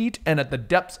high heat and at the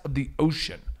depths of the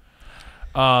ocean.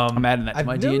 I'm adding that to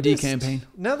my D&D noticed, campaign.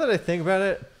 Now that I think about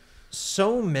it,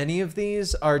 so many of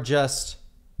these are just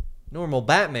normal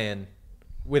Batman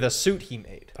with a suit he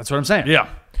made. That's what I'm saying. Yeah.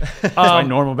 That's why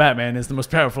normal Batman is the most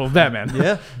powerful of Batman.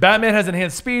 Yeah. Batman has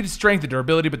enhanced speed, strength, and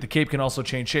durability, but the cape can also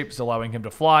change shapes, allowing him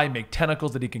to fly, make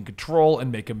tentacles that he can control,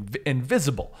 and make him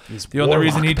invisible. The only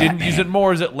reason he didn't use it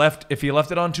more is if he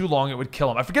left it on too long, it would kill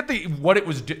him. I forget what it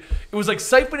was. It was like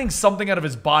siphoning something out of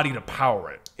his body to power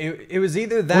it. It was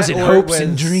either that Was it or hopes it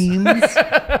and was, dreams?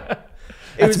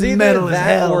 It was either metal as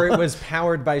that hell. or it was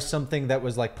powered by something that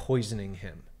was like poisoning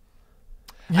him.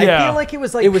 Yeah. I feel like it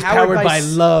was like It was powered by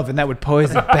s- love, and that would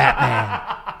poison Batman.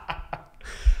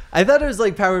 I thought it was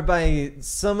like powered by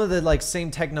some of the like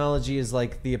same technology as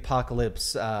like the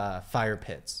Apocalypse fire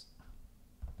pits.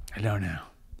 I don't know.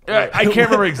 I can't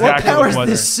remember exactly What what powers it was.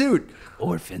 this suit?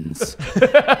 Orphans.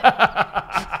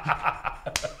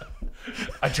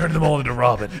 I turned them all into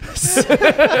Robin.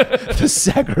 The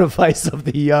sacrifice of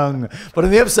the young. But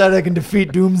on the upside, I can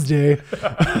defeat Doomsday.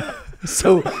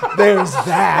 So there's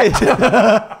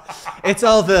that. It's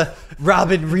all the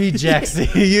Robin rejects.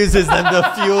 He uses them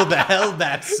to fuel the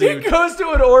Hellbat He suit. goes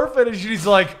to an orphanage and he's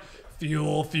like,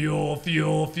 fuel, fuel,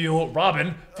 fuel, fuel,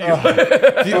 Robin, fuel.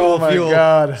 Fuel, my fuel.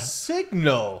 God.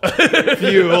 Signal.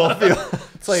 Fuel, fuel.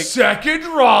 It's like, Second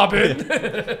Robin.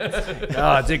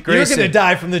 Oh, Dick you're Grayson. going to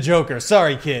die from the Joker.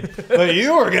 Sorry, kid. But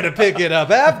you were going to pick it up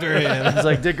after him. It's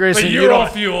like, Dick Grayson, But you you're all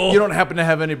don't, fuel. you don't happen to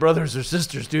have any brothers or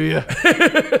sisters, do you?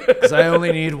 Because I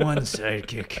only need one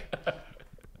sidekick.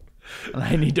 And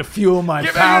I need to fuel my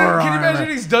power Can you imagine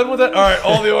armor. he's done with it? All right,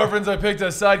 all the orphans, I picked a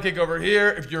sidekick over here.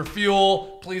 If you're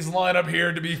fuel, please line up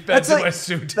here to be fed That's to like- my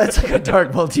suit. That's like a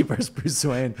dark multiverse Bruce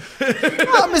Wayne.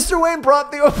 Oh, Mr. Wayne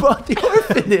brought the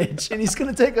orphanage, and he's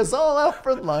going to take us all out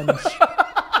for lunch.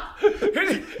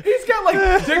 He's got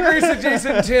like Dick Grayson,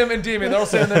 Jason, Tim, and Damien. They're all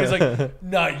sitting there. He's like,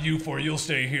 not you four, you'll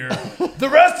stay here. The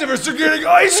rest of us are getting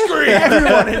ice cream.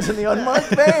 Everyone is in the unmarked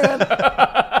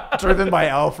van. Driven by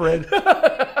Alfred.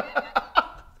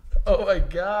 Oh my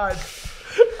God.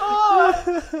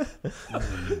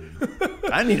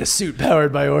 I need a suit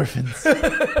powered by orphans.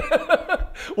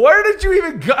 Where did you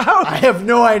even go? I have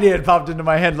no idea. It popped into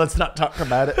my head. Let's not talk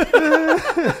about it.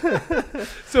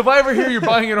 So if I ever hear you're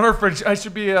buying an orphanage, I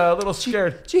should be a little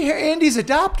scared. Did you hear Andy's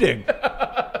adopting?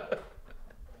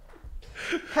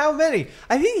 How many?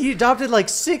 I think he adopted like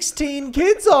 16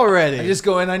 kids already. I just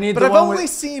go in. I need but the I've one only with,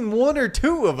 seen one or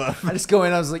two of them. I just go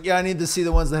in. I was like, yeah, I need to see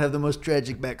the ones that have the most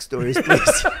tragic backstories,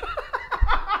 please.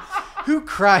 Who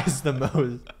cries the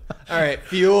most? All right,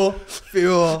 fuel.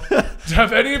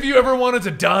 Have any of you ever wanted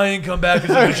to die and come back as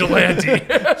a vigilante?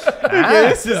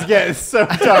 This is getting so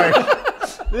dark.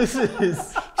 This is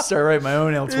Start writing my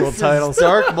own Elseworld titles.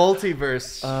 dark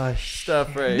multiverse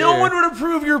stuff right No here. one would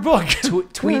approve your book.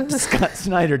 Tweet Scott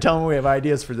Snyder. Tell him we have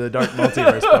ideas for the Dark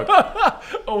Multiverse book.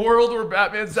 A world where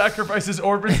Batman sacrifices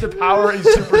orphans to power a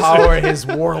super Power his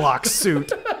warlock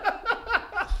suit.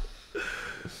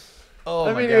 Oh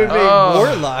I my mean, God. it would make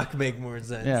Warlock make more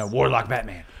sense. Yeah, Warlock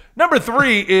Batman. Number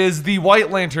 3 is the White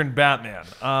Lantern Batman.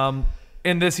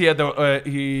 In this, he had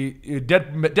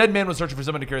Dead Man was searching for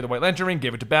someone to carry the White Lantern ring,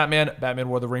 gave it to Batman. Batman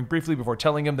wore the ring briefly before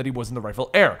telling him that he wasn't the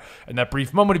rightful heir. In that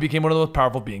brief moment, he became one of the most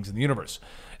powerful beings in the universe.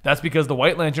 That's because the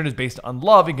White Lantern is based on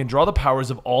love and can draw the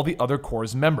powers of all the other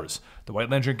Corps' members. The White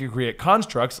Lantern can create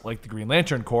constructs like the Green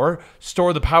Lantern Corps,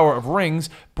 store the power of rings,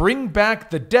 bring back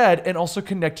the dead, and also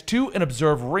connect to and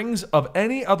observe rings of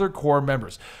any other Corps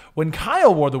members. When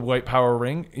Kyle wore the White Power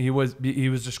ring, he was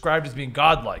described as being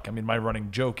godlike. I mean, my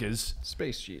running joke is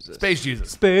Space Jesus. Space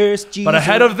Jesus. Space Jesus. But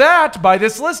ahead of that, by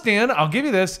this listing, I'll give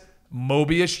you this,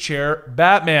 Mobius Chair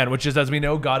Batman, which is, as we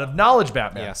know, God of Knowledge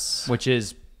Batman. Yes. Which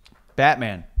is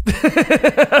Batman.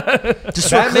 Just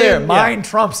so Batman, clear, yeah. mine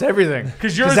trumps everything.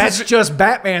 Because yours that's is- just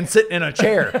Batman sitting in a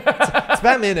chair. It's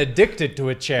Batman addicted to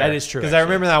a chair. That is true, Because I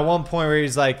actually. remember that one point where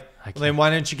he's like, well, then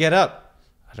why don't you get up?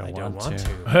 I don't, want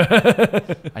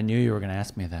to. I knew you were going to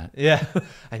ask me that. Yeah.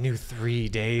 I knew 3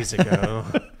 days ago.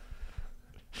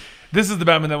 This is the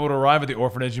Batman that would arrive at the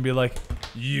orphanage and be like,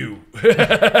 you.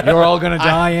 You're all going to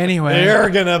die anyway. You're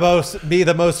going to be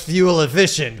the most fuel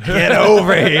efficient. Get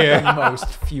over here. Most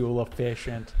fuel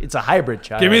efficient. It's a hybrid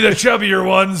child. Give me the chubbier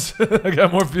ones. I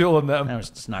got more fuel in them. That was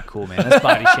just not cool, man. That's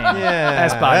body shaming. Yeah,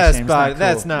 that's body shaming.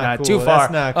 that's not cool. Too far.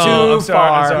 That's not Oh, cool. I'm sorry,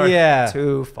 I'm sorry. Yeah.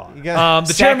 Too far. You got-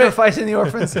 The chairman, Sacrificing the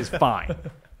orphans is fine.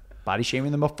 Body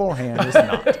shaming them beforehand is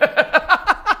not.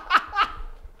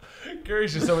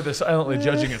 Gary's just over there silently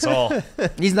judging us all.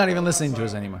 He's not even listening to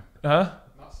us anymore. Huh?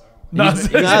 Not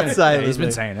silently. He's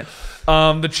been saying it.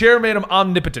 The chair made him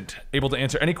omnipotent, able to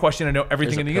answer any question and know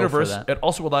everything in There's the a pill for universe. that. It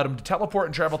also allowed him to teleport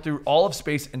and travel through all of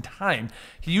space and time.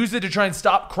 He used it to try and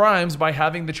stop crimes by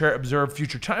having the chair observe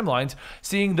future timelines,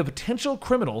 seeing the potential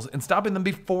criminals and stopping them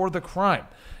before the crime.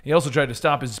 He also tried to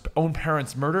stop his own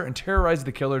parents' murder and terrorize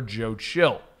the killer Joe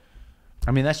Chill.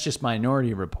 I mean, that's just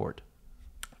Minority Report.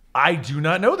 I do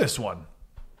not know this one.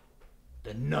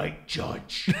 The Night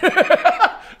Judge.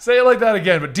 Say it like that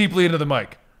again, but deeply into the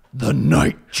mic. The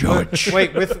Night Judge.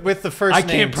 Wait, with the first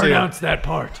name too. that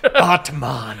part.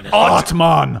 Atman.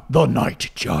 Atman, the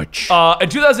Night Judge. In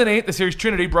 2008, the series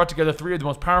Trinity brought together three of the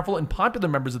most powerful and popular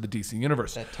members of the DC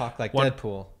universe. That talk like One-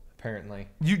 Deadpool, apparently.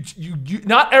 You,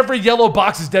 not every yellow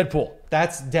box is Deadpool.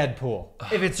 That's Deadpool.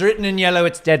 If it's written in yellow,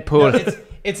 it's Deadpool.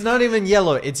 It's not even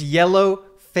yellow. It's yellow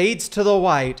fades to the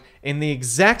white in the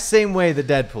exact same way that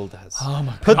Deadpool does. Oh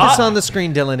my Put God. this on the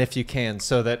screen, Dylan, if you can,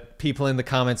 so that people in the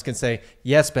comments can say,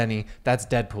 "Yes, Benny, that's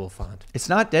Deadpool font." It's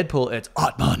not Deadpool, it's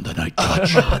Atman, the Night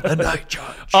Judge. the Night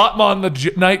Judge. Atman,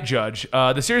 the Night Judge.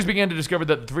 The series began to discover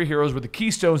that the three heroes were the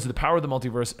keystones to the power of the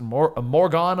multiverse, and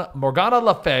Morgana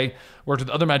Le Fay worked with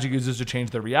other magic users to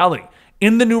change their reality.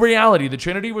 In the new reality, the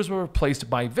Trinity was replaced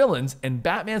by villains, and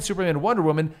Batman, Superman, and Wonder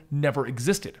Woman never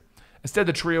existed. Instead,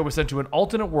 the trio was sent to an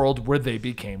alternate world where they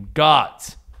became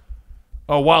gods.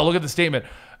 Oh, wow, look at the statement.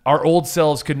 Our old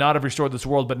selves could not have restored this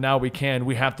world, but now we can.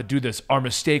 We have to do this. Our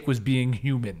mistake was being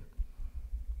human.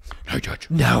 Night Judge.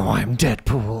 Now I'm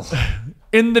Deadpool.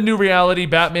 In the new reality,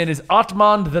 Batman is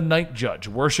Atman, the Night Judge,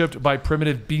 worshipped by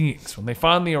primitive beings. When they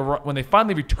finally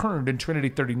returned in Trinity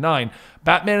 39,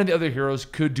 Batman and the other heroes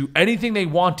could do anything they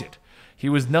wanted. He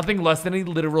was nothing less than a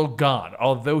literal god,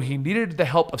 although he needed the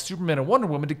help of Superman and Wonder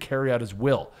Woman to carry out his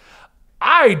will.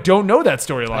 I don't know that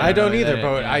storyline. I don't either, yeah,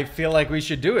 but yeah. I feel like we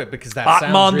should do it because that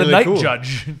Atman, sounds really the Night cool.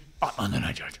 Judge. Atman, the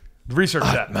Night Judge. Research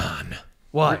that. Man.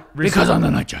 Why? Because I'm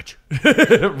the Night Judge.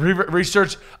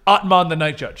 Research Atman, the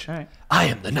Night Judge. All right. I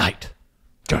am the Night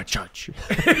Judge.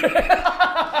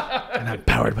 And I'm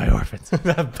powered by orphans.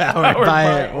 powered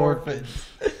by orphans.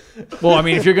 Well, I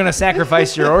mean, if you're going to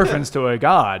sacrifice your orphans to a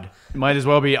god, it might as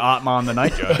well be Atman, the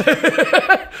Night Judge.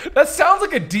 That sounds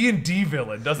like a D&D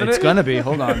villain, doesn't It's it? going to be.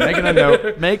 Hold on. Making a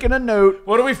note. Making a note.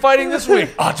 What are we fighting this week?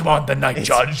 Atman, the Night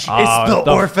Judge. It's the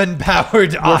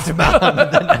orphan-powered Atman,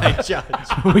 the Night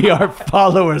Judge. We are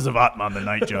followers of Atman, the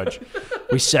Night Judge.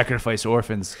 We sacrifice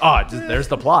orphans. Oh, there's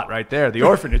the plot right there. The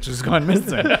orphanage has gone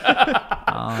missing.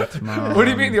 Atman. What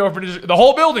do you mean the orphanage? The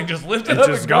whole building just lifted It's up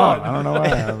just and gone. I don't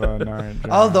know why.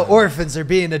 All the orphans are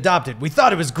being adopted. We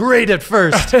thought it was great at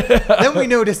first. Then we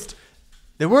noticed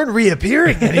they weren't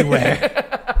reappearing anywhere.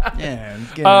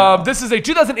 Yeah. This is a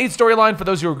 2008 storyline for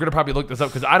those who are going to probably look this up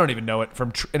because I don't even know it.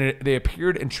 They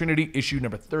appeared in Trinity issue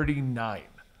number 39.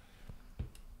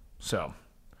 So,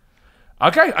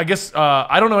 okay, I guess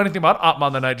I don't know anything about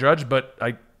Atman, the Night Judge, but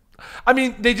I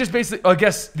mean, they just basically, I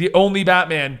guess the only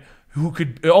Batman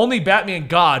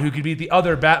god who could beat the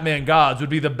other Batman gods would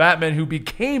be the Batman who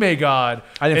became a god.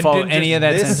 I didn't and follow just- any of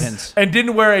that this- sentence. And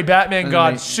didn't wear a Batman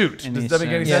god make suit. any Does that make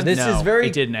any sense. Yeah, sense? this No, is very-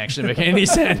 It didn't actually make any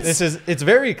sense. It's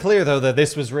very clear though that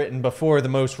this was written before the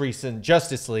most recent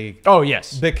Justice League Oh,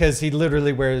 yes. because he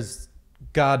literally wears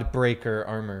Godbreaker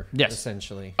armor. Yes.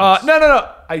 essentially. No.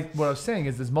 What I was saying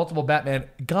is there's multiple Batman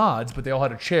gods, but they all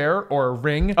had a chair or a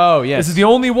ring. Oh, yes. This is the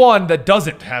only one that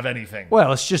doesn't have anything.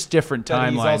 Well, it's just different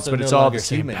But he's timelines, also but no it's all longer the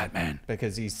same human Batman.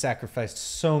 because he sacrificed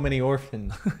so many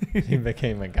orphans. He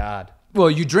became a god. Well,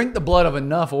 you drink the blood of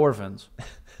enough orphans.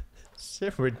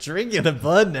 Shit, we're drinking the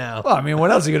blood now. Well, I mean,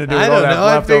 what else are you going to do with I all don't that know.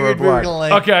 I leftover figured we were blood?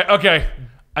 gonna like. Okay.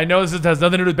 I know this has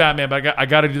nothing to do with Batman, but I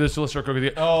got to do this illustrator with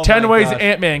you. Oh 10 my ways gosh.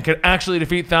 Ant-Man can actually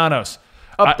defeat Thanos.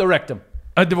 Up the rectum.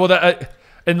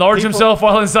 Enlarge himself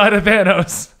while inside of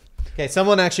Thanos. Okay,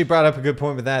 someone actually brought up a good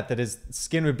point with that his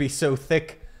skin would be so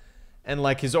thick and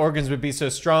like his organs would be so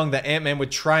strong that Ant-Man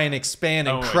would try and expand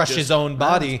and crush his own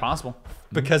body It's possible.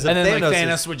 because of And then Thanos. like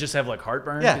Thanos would just have like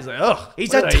heartburn. Yeah. He's like, ugh,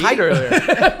 He's what a did I eat titan.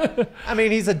 earlier? I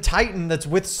mean, he's a titan that's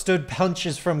withstood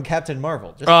punches from Captain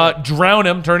Marvel. Just Drown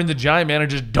him, turn into Giant Man, and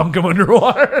just dunk him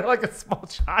underwater like a small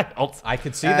child. I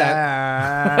could see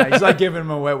that. He's like giving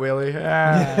him a wet willy. Not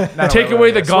a Take wet away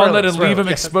willy, the a swirl, gauntlet and swirl. leave him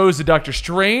exposed to Doctor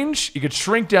Strange. He could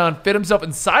shrink down, fit himself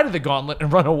inside of the gauntlet,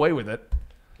 and run away with it.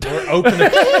 Or open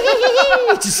it.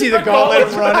 Did you see the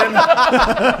gauntlet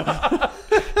running?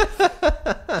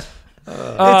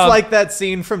 It's like that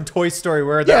scene from Toy Story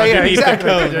where they're underneath the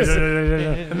cones.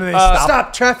 And then they stop.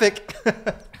 Stop traffic.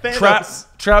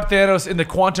 Trap Thanos in the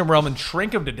quantum realm and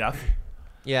shrink him to death.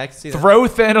 Yeah, I can see that. throw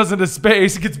Thanos into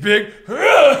space. It gets big.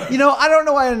 You know, I don't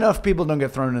know why enough people don't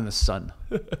get thrown in the sun.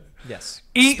 Yes.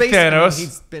 Eat Space, I mean, Thanos.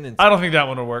 he's been in. I don't think that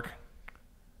one would work.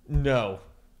 No.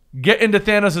 Get into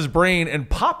Thanos' brain and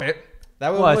pop it.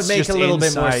 That Well, would it's make just a little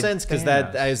bit more inside sense because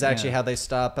that Thanos. is actually Yeah. how they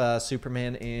stop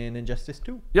Superman in Injustice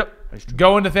 2. Yep.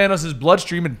 Go into Thanos'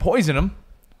 bloodstream and poison him.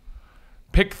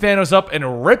 Pick Thanos up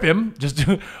and rip him. Just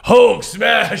do Hulk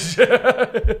smash.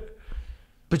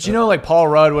 But you know, like Paul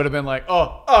Rudd would have been like,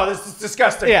 oh, this is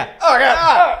disgusting. Yeah. Oh,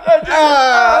 God.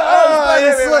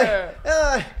 It's like,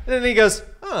 and then he goes,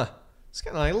 it's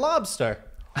kind of like lobster.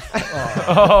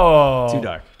 Oh. Too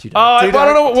dark. Too Oh, dark. I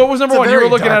don't know what was number It's a one. You were very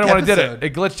looking at it dark when I did it. episode.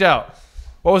 It glitched out.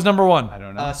 What was number one? I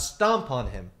don't know. Stomp on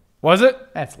him. Was it?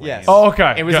 That's lame. Yes. Oh,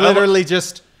 okay. It was Yeah, literally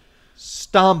just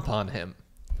stomp on him.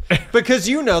 Because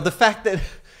the fact that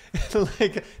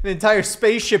like an entire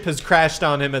spaceship has crashed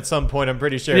on him at some point, I'm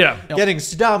pretty sure. Yeah. Getting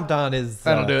stomped on is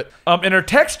That'll do it. In our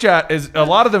text chat, is a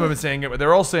lot of them have been saying it, but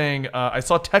they're all saying, I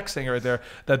saw text saying it right there,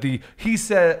 that he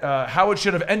said how it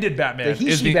should have ended Batman. The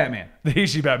is He-She Batman. The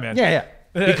He-She Batman. Yeah.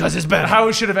 Because it's Batman. How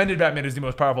it should have ended Batman is the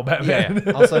most powerful Batman.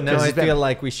 Yeah. Also, now Because I he's feel Batman.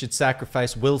 like we should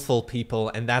sacrifice willful people,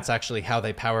 and that's actually how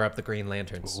they power up the Green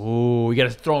Lanterns. Ooh, we got to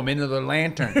throw him into the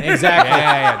lantern. Exactly.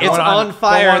 Yeah. It's Going on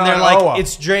fire, going and they're on like, Oa.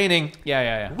 it's draining.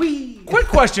 Yeah. Quick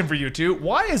question for you two.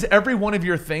 Why is every one of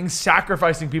your things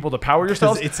sacrificing people to power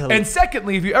yourselves? it's a- And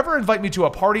secondly, if you ever invite me to a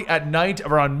party at night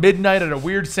around midnight at a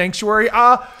weird sanctuary,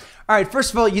 All right,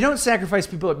 first of all, you don't sacrifice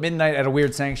people at midnight at a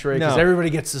weird sanctuary because No. everybody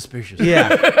gets suspicious.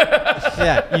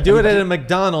 Yeah. You do it at a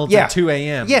McDonald's Yeah. at 2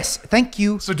 a.m. Yes, thank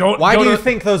you. so don't Why go do you to-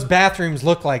 think those bathrooms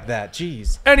look like that?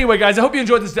 Jeez. Anyway, guys, I hope you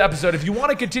enjoyed this episode. If you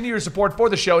want to continue your support for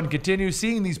the show and continue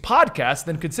seeing these podcasts,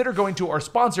 then consider going to our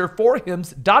sponsor,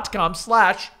 forhims.com/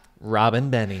 Robin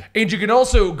Benny. And you can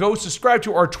also go subscribe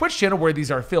to our Twitch channel where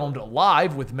these are filmed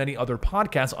live with many other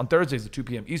podcasts on Thursdays at 2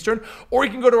 p.m. Eastern. Or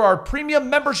you can go to our premium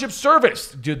membership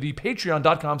service, to the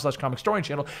patreon.com/comicstorian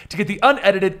channel to get the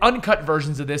unedited, uncut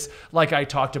versions of this, like I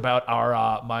talked about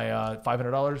my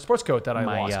 $500 sports coat that I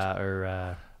lost.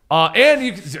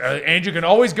 And you can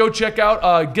always go check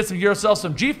out, get yourself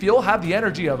some G Fuel, have the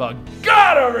energy of a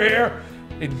god over here,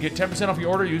 and get 10% off your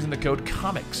order using the code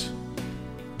COMICS.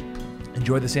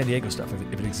 Enjoy the San Diego stuff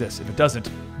if it exists. If it doesn't,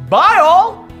 bye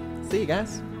all. See you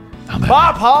guys.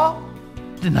 Bye, Paul.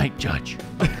 The night judge.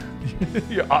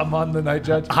 I'm on the Night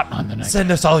Judge. I'm on the night. Send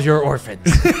us all your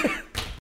orphans.